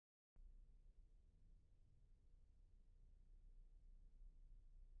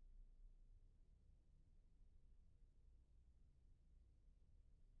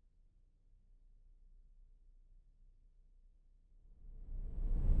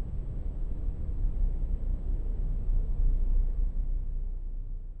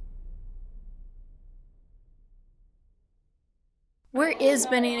Where is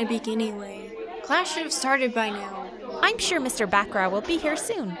Banana Beak anyway? Class should have started by now. I'm sure Mr. Backrow will be here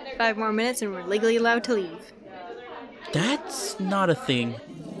soon. 5 more minutes and we're legally allowed to leave. That's not a thing.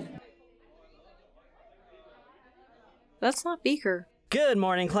 That's not Beaker. Good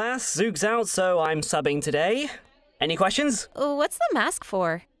morning, class. Zoog's out, so I'm subbing today. Any questions? What's the mask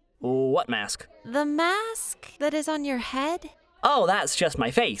for? What mask? The mask that is on your head? Oh, that's just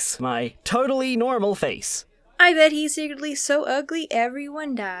my face. My totally normal face. I bet he's secretly so ugly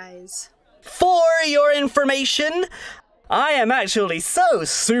everyone dies. For your information, I am actually so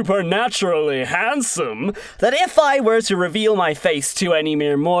supernaturally handsome that if I were to reveal my face to any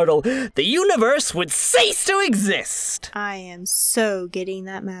mere mortal, the universe would cease to exist. I am so getting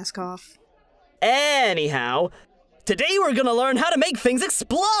that mask off. Anyhow, today we're gonna learn how to make things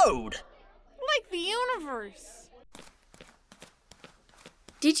explode! Like the universe.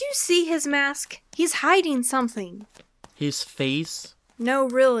 Did you see his mask? He's hiding something. His face? No,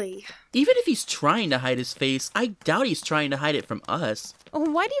 really. Even if he's trying to hide his face, I doubt he's trying to hide it from us.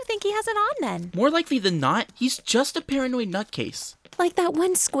 Why do you think he has it on then? More likely than not, he's just a paranoid nutcase. Like that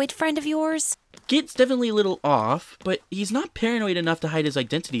one squid friend of yours? Git's definitely a little off, but he's not paranoid enough to hide his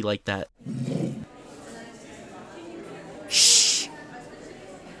identity like that. Shh!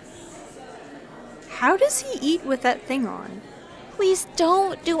 How does he eat with that thing on? Please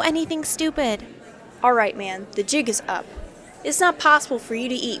don't do anything stupid. Alright, man, the jig is up. It's not possible for you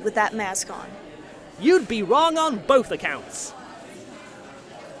to eat with that mask on. You'd be wrong on both accounts.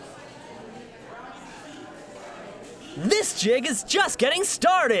 This jig is just getting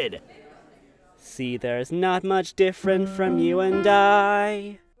started! See, there's not much different from you and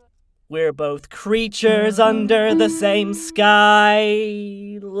I. We're both creatures under the same skylight.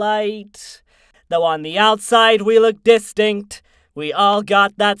 Though on the outside we look distinct, we all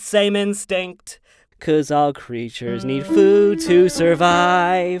got that same instinct. 'Cause all creatures need food to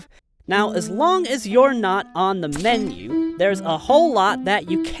survive. Now, as long as you're not on the menu, there's a whole lot that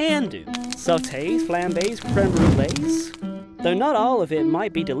you can do. Sautés, flambés, creme brulees. Though not all of it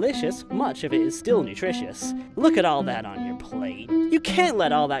might be delicious, much of it is still nutritious. Look at all that on your plate. You can't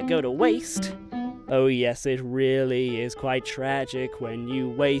let all that go to waste. Oh yes, it really is quite tragic when you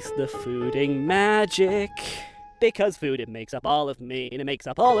waste the fooding magic. Because food, it makes up all of me, and it makes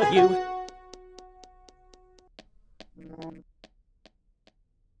up all of you.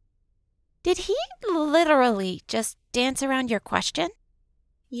 Did he literally just dance around your question?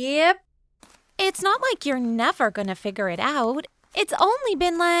 Yep. It's not like you're never gonna figure it out. It's only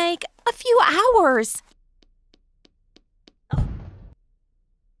been like a few hours.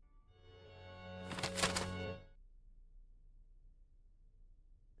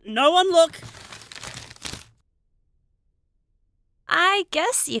 No one look! I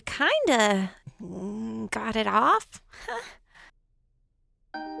guess you kinda got it off.